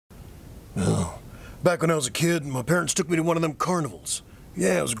Oh, back when I was a kid, my parents took me to one of them carnivals.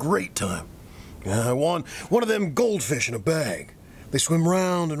 Yeah, it was a great time. I won one of them goldfish in a bag. They swim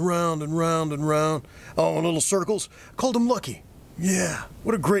round and round and round and round, all in little circles. Called him Lucky. Yeah,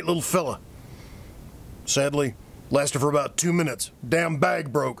 what a great little fella. Sadly, lasted for about 2 minutes. Damn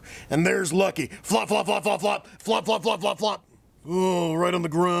bag broke, and there's Lucky. Flop, flop, flop, flop, flop, flop, flop, flop, flop, flop. Oh, right on the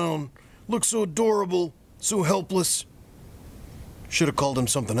ground. Looked so adorable, so helpless. Should have called him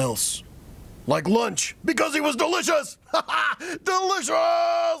something else. Like lunch, because he was delicious! Ha ha! Delicious!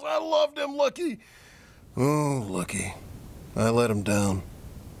 I loved him, Lucky. Oh, Lucky. I let him down.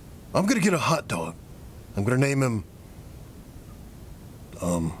 I'm gonna get a hot dog. I'm gonna name him...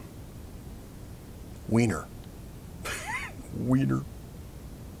 Wiener. Wiener.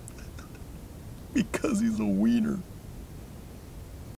 Because he's a wiener.